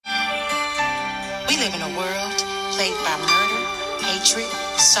We live in a world plagued by murder, hatred,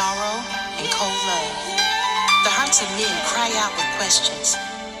 sorrow, and cold love. The hearts of men cry out with questions,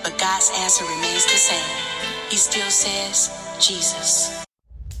 but God's answer remains the same. He still says, Jesus.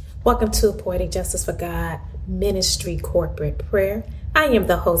 Welcome to Poetic Justice for God Ministry Corporate Prayer. I am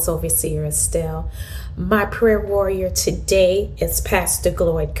the host, Overseer Estelle. My prayer warrior today is Pastor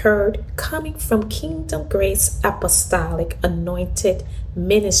Gloyd Curd, coming from Kingdom Grace Apostolic Anointed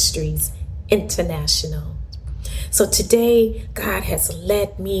Ministries International. So today, God has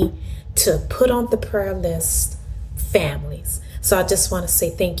led me to put on the prayer list families. So I just want to say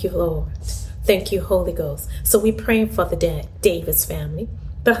thank you, Lord. Thank you, Holy Ghost. So we're praying for the Davis family,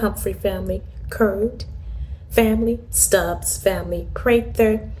 the Humphrey family, Curd family, Stubbs family,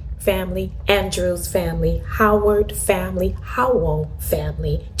 Prather family, Andrews family, Howard family, Howell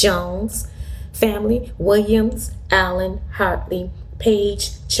family, Jones family, Williams, Allen, Hartley,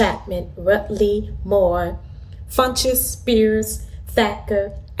 Page, Chapman, Rutley, Moore, Funches, Spears,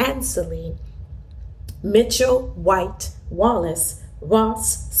 Thacker, Ansley, Mitchell, White, Wallace,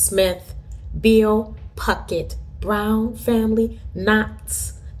 Ross, Smith, Beal, Puckett, Brown family,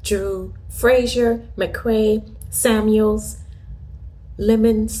 Knotts, Drew, Frazier, McCrae, Samuels,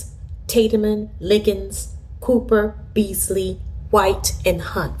 Lemons, Tateman, Liggins, Cooper, Beasley, White, and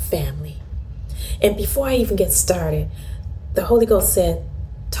Hunt family. And before I even get started, the Holy Ghost said,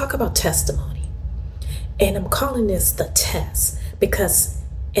 talk about testimony. And I'm calling this the test because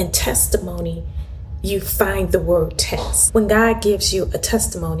in testimony, you find the word test. When God gives you a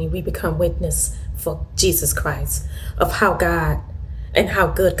testimony, we become witness for Jesus Christ of how God and how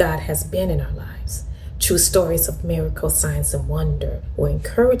good God has been in our lives. True stories of miracles, signs, and wonder will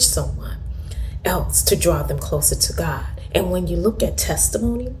encourage someone else to draw them closer to God. And when you look at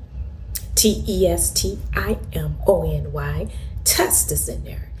testimony, testimony, test is in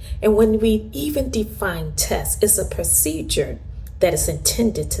there. And when we even define test, it's a procedure that is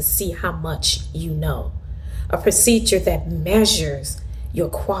intended to see how much you know. A procedure that measures your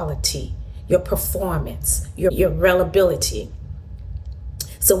quality, your performance, your reliability.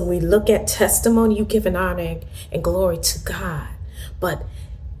 So when we look at testimony, you give an honor and glory to God. But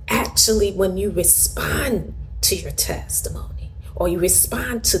actually, when you respond to your testimony, or you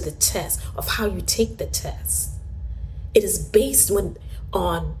respond to the test of how you take the test, it is based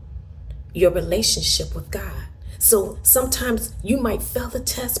on your relationship with God. So sometimes you might fail the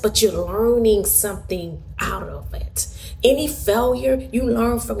test, but you're learning something out of it. Any failure, you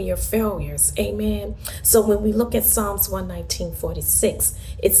learn from your failures. Amen. So when we look at Psalms 119:46,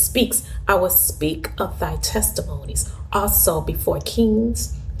 it speaks, I will speak of thy testimonies also before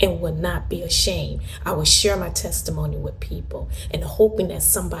kings and will not be ashamed. I will share my testimony with people and hoping that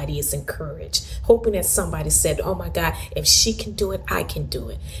somebody is encouraged, hoping that somebody said, oh my God, if she can do it, I can do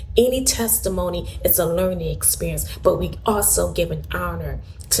it. Any testimony is a learning experience, but we also give an honor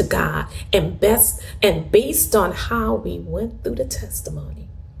to God and based on how we went through the testimony,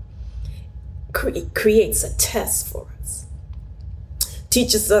 creates a test for us,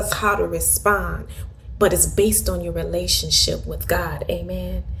 teaches us how to respond, but it's based on your relationship with God.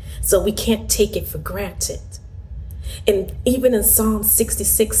 Amen. So we can't take it for granted. And even in Psalm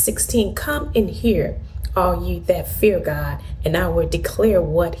 66:16, come and hear, all you that fear God, and I will declare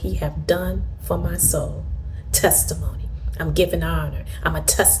what he have done for my soul. Testimony. I'm giving honor. I'm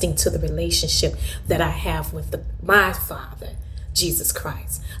attesting to the relationship that I have with my Father, Jesus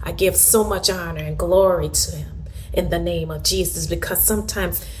Christ. I give so much honor and glory to him in the name of Jesus, because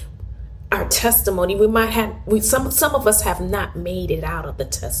sometimes our testimony, some of us have not made it out of the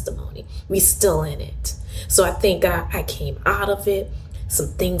testimony. We still in it. So I thank God I came out of it.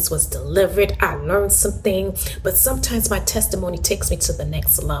 Some things was delivered. I learned some things, but sometimes my testimony takes me to the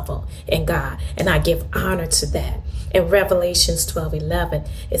next level in God, and I give honor to that. In Revelations 12:11,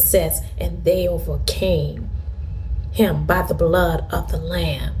 it says, and they overcame him by the blood of the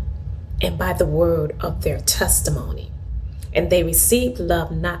Lamb and by the word of their testimony. And they received love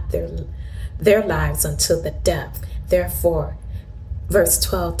not their lives until the death. Therefore, verse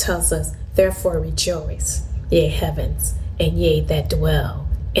 12 tells us, therefore rejoice, ye heavens, and ye that dwell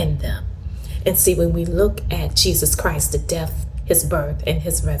in them. And see, when we look at Jesus Christ, the death, his birth, and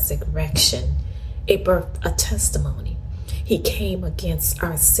his resurrection, it birthed a testimony. He came against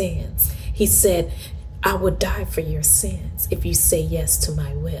our sins. He said, I will die for your sins if you say yes to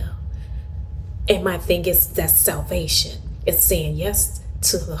my will. And my thing is that salvation. It's saying yes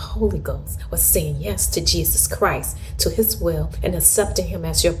to the Holy Ghost, or saying yes to Jesus Christ, to his will, and accepting him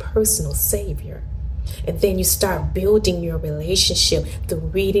as your personal Savior. And then you start building your relationship through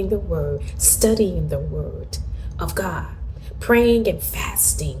reading the word, studying the word of God, praying and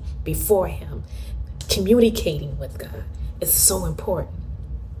fasting before him, communicating with God is so important.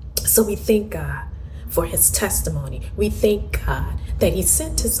 So we thank God for his testimony. We thank God that he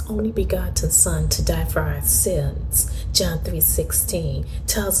sent his only begotten son to die for our sins. John 3:16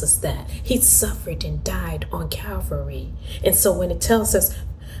 tells us that he suffered and died on Calvary. And so when it tells us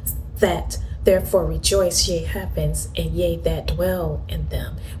that, therefore rejoice, ye heavens, and ye that dwell in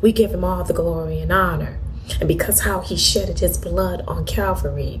them, we give him all the glory and honor. And because how he shedded his blood on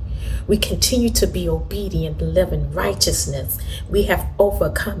Calvary, we continue to be obedient, live in righteousness. We have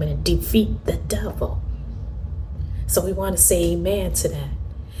overcome and defeat the devil. So we want to say amen to that.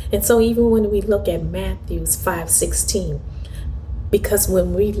 And so even when we look at Matthew 5:16, because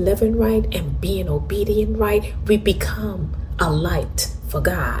when we living right and being obedient right, we become a light for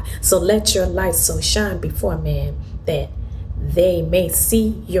God. So let your light so shine before men that they may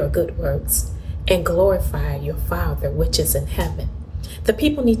see your good works and glorify your Father which is in heaven. The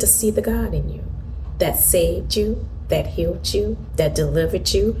people need to see the God in you that saved you, that healed you, that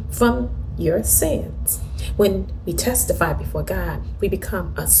delivered you from your sins. When we testify before God, we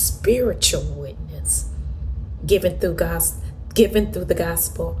become a spiritual witness given through the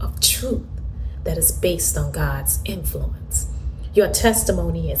gospel of truth that is based on God's influence. Your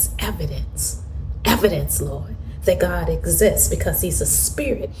testimony is evidence, Lord, that God exists, because he's a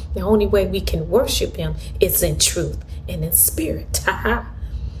spirit. The only way we can worship him is in truth and in spirit.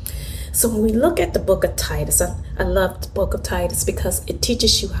 So when we look at the book of Titus, I love the book of Titus because it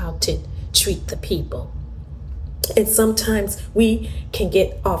teaches you how to treat the people. And sometimes we can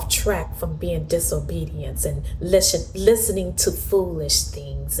get off track from being disobedient and listening to foolish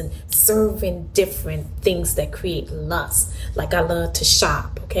things and serving different things that create lust. Like I love to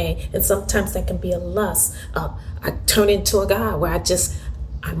shop, okay? And sometimes that can be a lust. I turn into a guy where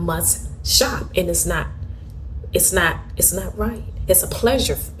I must shop, and it's not right. It's a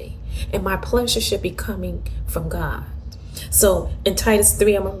pleasure for me, and my pleasure should be coming from God. So in Titus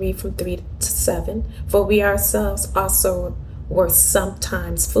 3, I'm going to read from 3 to 7. For we ourselves also were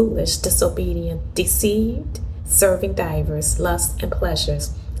sometimes foolish, disobedient, deceived, serving divers lusts and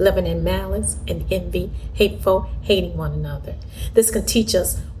pleasures, living in malice and envy, hateful, hating one another. This can teach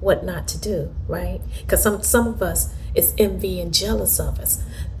us what not to do, right? Because some of us is envy and jealous of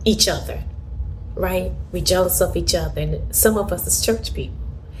each other, right? We jealous of each other. And some of us is church people.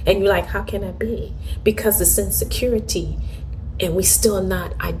 And you're like, how can that be? Because it's insecurity, and we still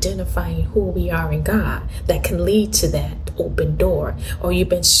not identifying who we are in God. That can lead to that open door. Or you've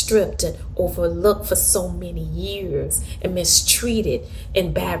been stripped and overlooked for so many years and mistreated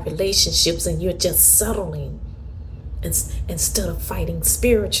in bad relationships, and you're just settling instead of fighting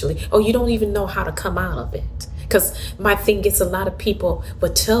spiritually. Or you don't even know how to come out of it. Because my thing is, a lot of people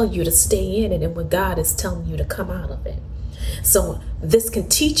will tell you to stay in it, and when God is telling you to come out of it. So this can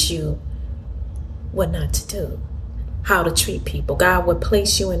teach you what not to do, how to treat people. God will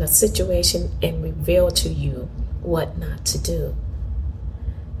place you in a situation and reveal to you what not to do.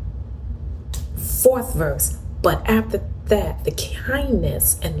 4th verse, but after that, the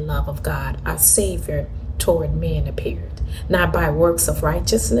kindness and love of God, our Savior, toward man appeared, not by works of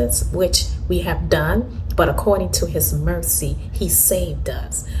righteousness, which we have done, but according to his mercy, he saved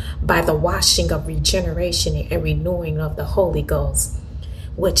us by the washing of regeneration and renewing of the Holy Ghost,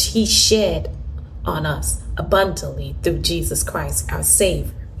 which he shed on us abundantly through Jesus Christ, our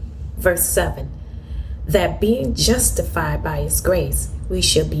Savior. Verse 7, that being justified by his grace, we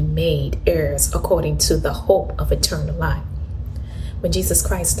shall be made heirs according to the hope of eternal life. When Jesus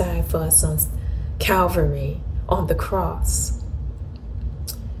Christ died for us on Calvary, on the cross,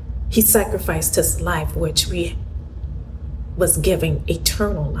 he sacrificed his life, which we was giving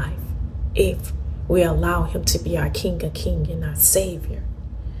eternal life if we allow him to be our King of Kings and our Savior.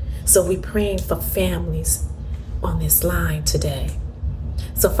 So we're praying for families on this line today.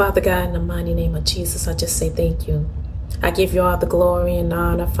 So Father God, in the mighty name of Jesus, I just say thank you. I give you all the glory and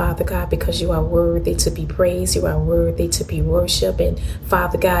honor, Father God, because you are worthy to be praised. You are worthy to be worshiped. And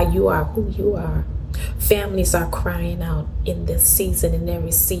Father God, you are who you are. Families are crying out in this season, in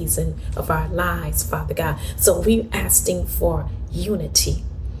every season of our lives, Father God. So we're asking for unity.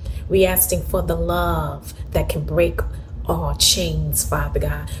 We're asking for the love that can break all chains, Father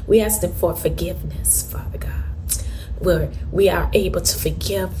God. We're asking for forgiveness, Father God, where we are able to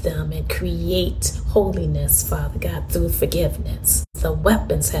forgive them and create holiness, Father God, through forgiveness. The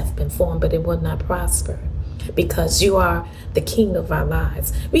weapons have been formed, but it will not prosper, because you are the King of our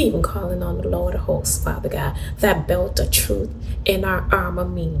lives. We even calling on the Lord of hosts, Father God. That belt of truth in our armor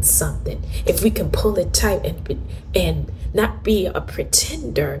means something. If we can pull it tight and not be a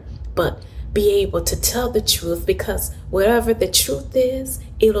pretender, but be able to tell the truth, because whatever the truth is,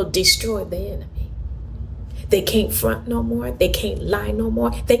 it'll destroy the enemy. They can't front no more. They can't lie no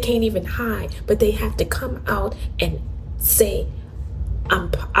more. They can't even hide. But they have to come out and say,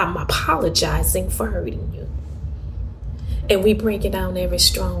 I'm apologizing for hurting you. And we break it down every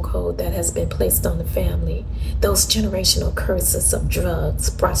stronghold that has been placed on the family. Those generational curses of drugs,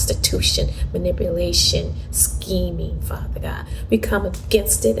 prostitution, manipulation, scheming, Father God. We come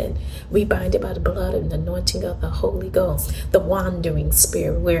against it and we bind it by the blood and the anointing of the Holy Ghost. The wandering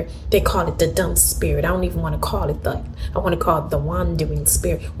spirit, where they call it the dumb spirit. I don't even want to call it that. I want to call it the wandering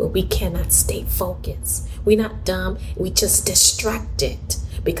spirit, where we cannot stay focused. We're not dumb. We just distracted.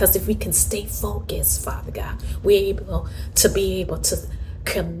 Because if we can stay focused, Father God, we're able to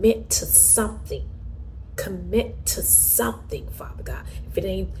commit to something. Commit to something, Father God. If it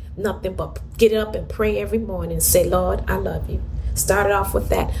ain't nothing but get up and pray every morning and say, Lord, I love you. Start it off with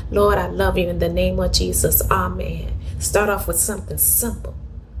that. Lord, I love you in the name of Jesus. Amen. Start off with something simple.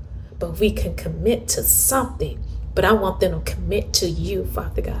 But we can commit to something. But I want them to commit to you,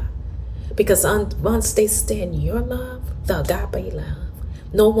 Father God. Because once they stay in your love, the agape love,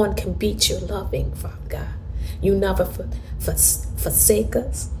 no one can beat your loving, Father God. You never forsake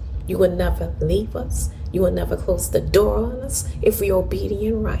us. You will never leave us. You will never close the door on us if we're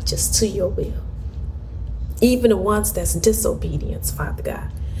obedient and righteous to your will. Even the ones that's disobedience, Father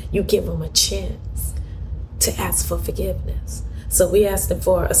God, you give them a chance to ask for forgiveness. So we ask them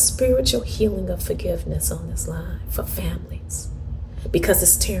for a spiritual healing of forgiveness on this line for families, because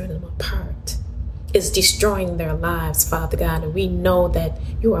it's tearing them apart. It's destroying their lives, Father God. And we know that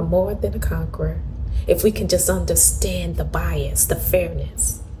you are more than a conqueror. If we can just understand the bias, the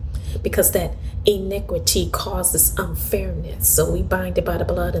fairness, because that iniquity causes unfairness. So we bind it by the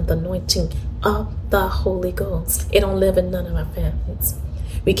blood and the anointing of the Holy Ghost. It don't live in none of our families.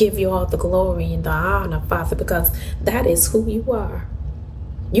 We give you all the glory and the honor, Father, because that is who you are.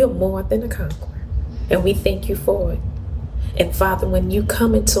 You're more than a conqueror. And we thank you for it. And Father, when you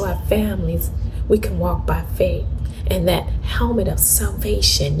come into our families, we can walk by faith. And that helmet of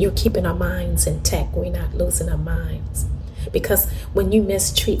salvation, you're keeping our minds intact. We're not losing our minds. Because when you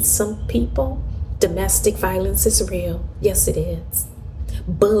mistreat some people, domestic violence is real. Yes, it is.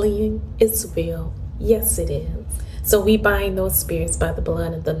 Bullying is real. Yes, it is. So we bind those spirits by the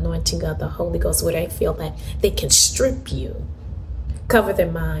blood and the anointing of the Holy Ghost, where they feel that they can strip you. Cover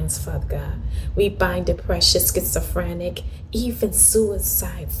their minds, Father God. We bind depression, schizophrenic, even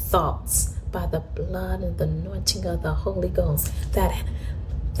suicide thoughts by the blood and the anointing of the Holy Ghost.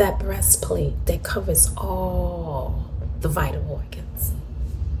 That breastplate that covers all the vital organs.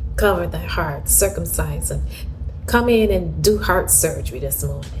 Cover their heart, circumcise them. Come in and do heart surgery this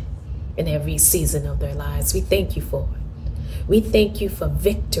morning in every season of their lives. We thank you for it. We thank you for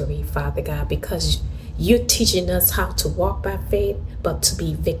victory, Father God, because you're teaching us how to walk by faith, but to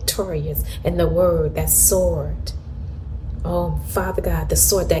be victorious. And the word, that sword. Oh, Father God, the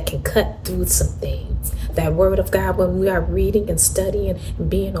sword that can cut through some things. That word of God, when we are reading and studying and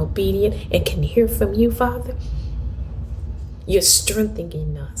being obedient and can hear from you, Father, you're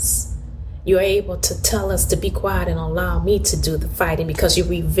strengthening us. You're able to tell us to be quiet and allow me to do the fighting, because you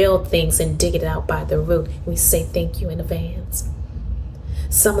reveal things and dig it out by the root. We say thank you in advance.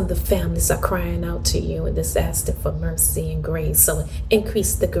 Some of the families are crying out to you and just asking for mercy and grace. So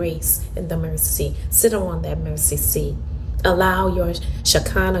increase the grace and the mercy. Sit on that mercy seat. Allow your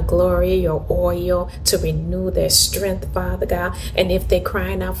Shekinah glory, your oil, to renew their strength, Father God. And if they're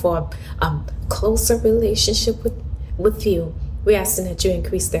crying out for a closer relationship with you, we're asking that you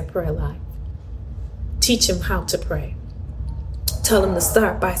increase their prayer life. Teach them how to pray. Tell them to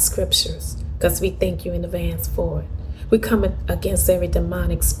start by scriptures, because we thank you in advance for it. We come against every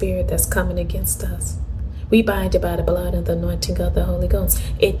demonic spirit that's coming against us. We bind it by the blood and the anointing of the Holy Ghost.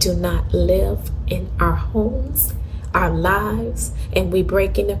 It do not live in our homes, our lives, and we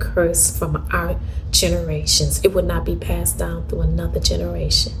breaking the curse from our generations. It would not be passed down through another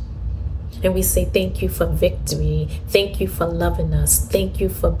generation. And we say thank you for victory. Thank you for loving us. Thank you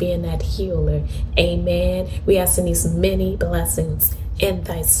for being that healer. Amen. We ask in these many blessings in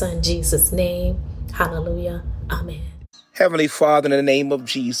thy Son Jesus' name. Hallelujah. Amen. Heavenly Father, in the name of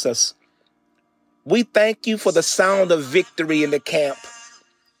Jesus, we thank you for the sound of victory in the camp.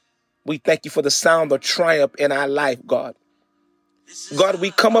 We thank you for the sound of triumph in our life, God. God,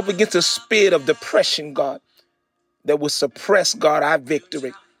 we come up against the spirit of depression, God, that will suppress, God, our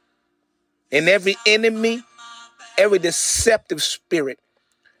victory. And every enemy, every deceptive spirit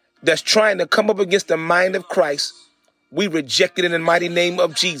that's trying to come up against the mind of Christ, we reject it in the mighty name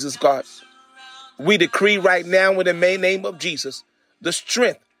of Jesus, God. We decree right now in the main name of Jesus, the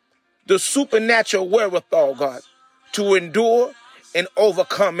strength, the supernatural wherewithal, God, to endure and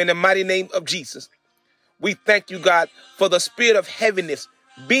overcome in the mighty name of Jesus. We thank you, God, for the spirit of heaviness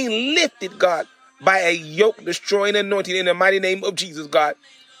being lifted, God, by a yoke-destroying anointing in the mighty name of Jesus, God.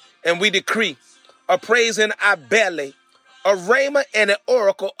 And we decree a praise in our belly, a rhema and an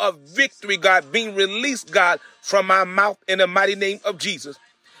oracle of victory, God, being released, God, from our mouth in the mighty name of Jesus,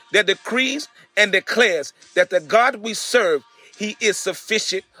 that decrees and declares that the God we serve, he is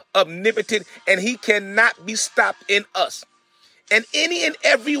sufficient, omnipotent, and he cannot be stopped in us. And any and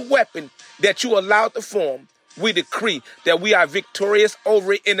every weapon that you allow to form, we decree that we are victorious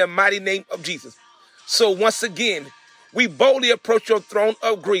over it in the mighty name of Jesus. So once again, we boldly approach your throne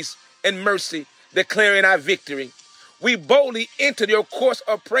of grace and mercy, declaring our victory. We boldly enter your course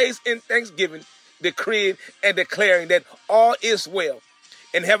of praise and thanksgiving, decreeing and declaring that all is well.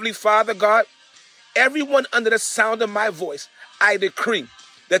 And Heavenly Father, God, everyone under the sound of my voice, I decree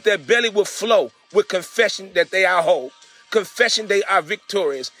that their belly will flow with confession that they are whole, confession they are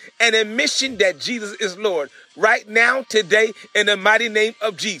victorious, and admission that Jesus is Lord right now, today, in the mighty name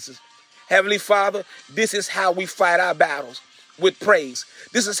of Jesus. Heavenly Father, this is how we fight our battles, with praise.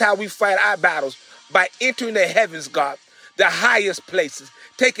 This is how we fight our battles, by entering the heavens, God, the highest places,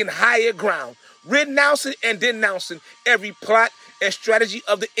 taking higher ground, renouncing and denouncing every plot and strategy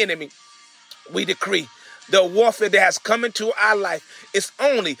of the enemy. We decree the warfare that has come into our life is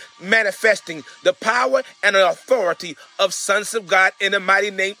only manifesting the power and the authority of sons of God in the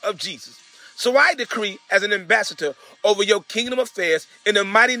mighty name of Jesus. So I decree as an ambassador over your kingdom affairs in the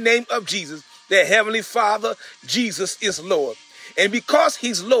mighty name of Jesus that Heavenly Father, Jesus is Lord. And because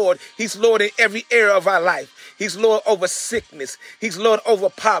he's Lord in every area of our life. He's Lord over sickness. He's Lord over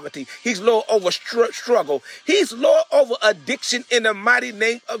poverty. He's Lord over struggle. He's Lord over addiction in the mighty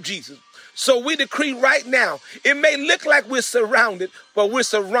name of Jesus. So we decree right now, it may look like we're surrounded, but we're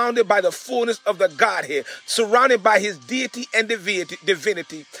surrounded by the fullness of the Godhead, surrounded by his deity and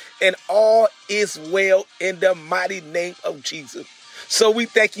divinity, and all is well in the mighty name of Jesus. So we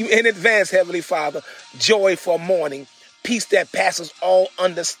thank you in advance, Heavenly Father, joy for mourning, peace that passes all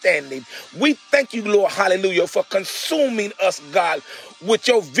understanding. We thank you, Lord, hallelujah, for consuming us, God, with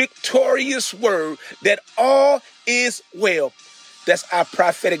your victorious word that all is well. That's our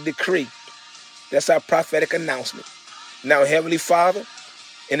prophetic decree. That's our prophetic announcement. Now, Heavenly Father,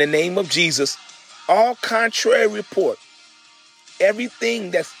 in the name of Jesus, all contrary report,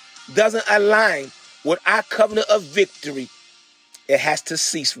 everything that doesn't align with our covenant of victory, it has to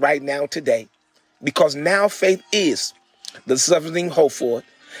cease right now today. Because now faith is the something hoped for,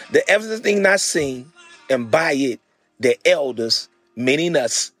 the evidence thing not seen, and by it, the elders, meaning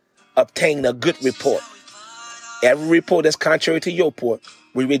us, obtain a good report. Every report that's contrary to your report,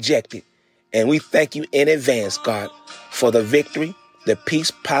 we reject it. And we thank you in advance, God, for the victory, the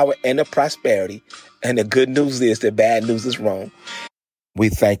peace, power, and the prosperity. And the good news is the bad news is wrong. We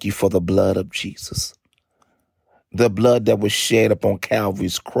thank you for the blood of Jesus, the blood that was shed upon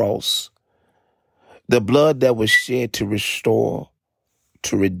Calvary's cross, the blood that was shed to restore,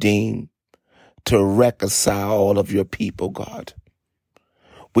 to redeem, to reconcile all of your people, God.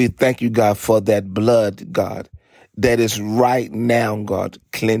 We thank you, God, for that blood, God, that is right now, God,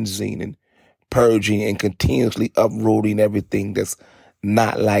 cleansing and purging and continuously uprooting everything that's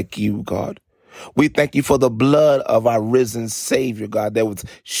not like you, God. We thank you for the blood of our risen Savior, God, that was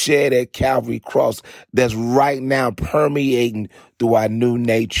shed at Calvary cross, that's right now permeating through our new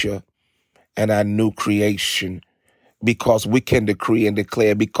nature and our new creation, because we can decree and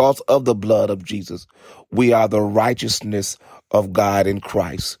declare, because of the blood of Jesus, we are the righteousness of God in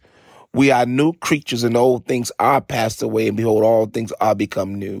Christ. We are new creatures, and old things are passed away, and behold, all things are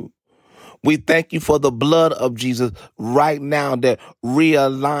become new. We thank you for the blood of Jesus right now that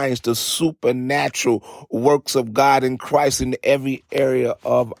realigns the supernatural works of God in Christ in every area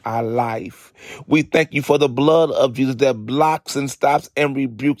of our life. We thank you for the blood of Jesus that blocks and stops and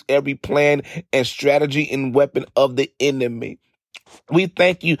rebukes every plan and strategy and weapon of the enemy. We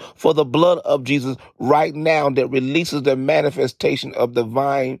thank you for the blood of Jesus right now that releases the manifestation of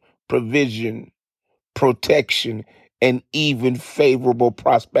divine provision, protection, and even favorable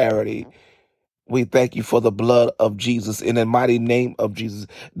prosperity. We thank you for the blood of Jesus in the mighty name of Jesus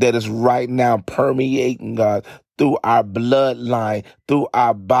that is right now permeating, God, through our bloodline, through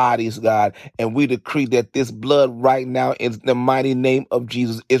our bodies, God. And we decree that this blood right now in the mighty name of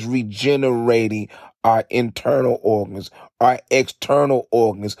Jesus is regenerating our internal organs, our external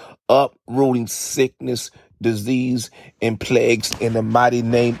organs, uprooting sickness, disease, and plagues in the mighty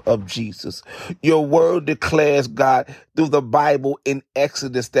name of Jesus. Your word declares, God, through the Bible in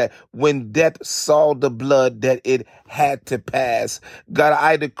Exodus, that when death saw the blood, that it had to pass. God,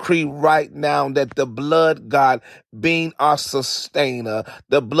 I decree right now that the blood, God, being our sustainer,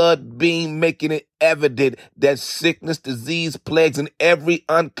 the blood being making it evident that sickness, disease, plagues, and every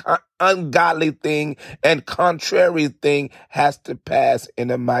ungodly thing and contrary thing has to pass in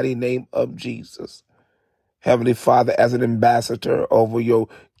the mighty name of Jesus. Heavenly Father, as an ambassador over your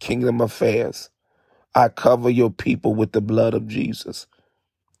kingdom affairs, I cover your people with the blood of Jesus.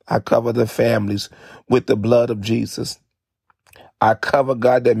 I cover the families with the blood of Jesus. I cover,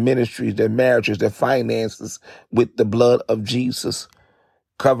 God, their ministries, their marriages, their finances with the blood of Jesus.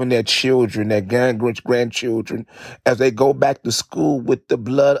 Covering their children, their grandchildren, as they go back to school with the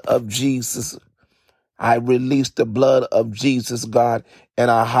blood of Jesus. I release the blood of Jesus, God, in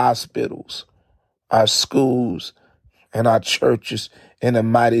our hospitals, our schools, and our churches in the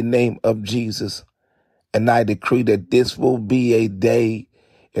mighty name of Jesus. And I decree that this will be a day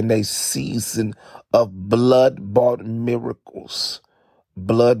and a season of blood-bought miracles,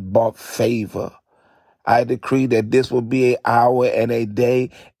 blood-bought favor. I decree that this will be an hour and a day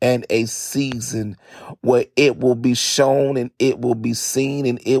and a season where it will be shown and it will be seen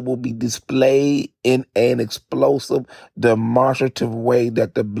and it will be displayed in an explosive, demonstrative way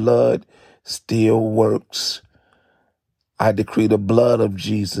that the blood still works. I decree the blood of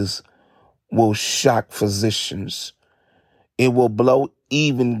Jesus will shock physicians. It will blow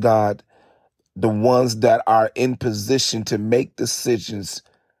even, God, the ones that are in position to make decisions.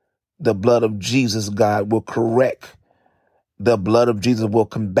 The blood of Jesus, God, will correct. The blood of Jesus will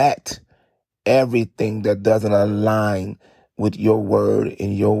combat everything that doesn't align with your word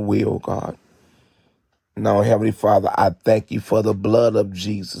and your will, God. Now, Heavenly Father, I thank you for the blood of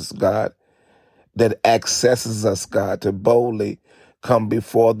Jesus, God, that accesses us, God, to boldly come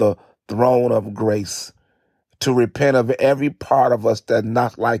before the throne of grace, to repent of every part of us that's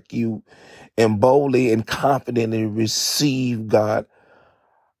not like you, and boldly and confidently receive, God,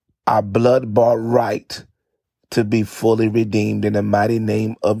 our blood-bought right to be fully redeemed in the mighty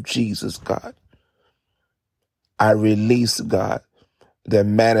name of Jesus, God. I release, God, the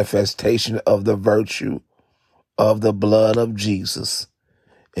manifestation of the virtue of the blood of Jesus.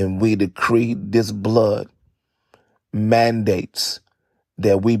 And we decree this blood mandates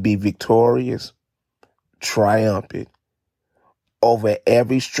that we be victorious, triumphant over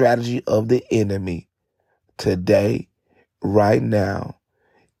every strategy of the enemy today, right now.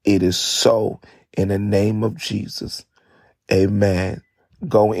 It is so in the name of Jesus. Amen.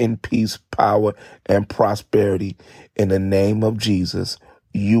 Go in peace, power, and prosperity in the name of Jesus.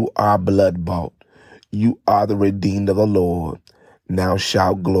 You are blood bought. You are the redeemed of the Lord. Now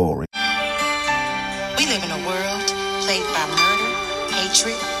shout glory. We live in a world plagued by murder,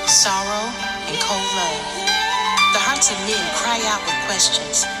 hatred, sorrow, and cold love. The hearts of men cry out with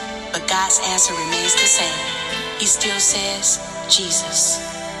questions, but God's answer remains the same. He still says, Jesus.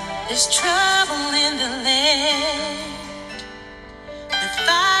 There's trouble in the land. The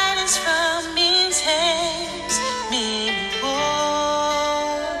fight is from men's hands. Many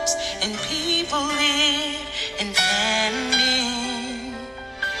wars and people live in famine.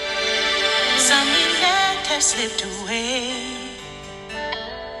 Some elect have slipped away.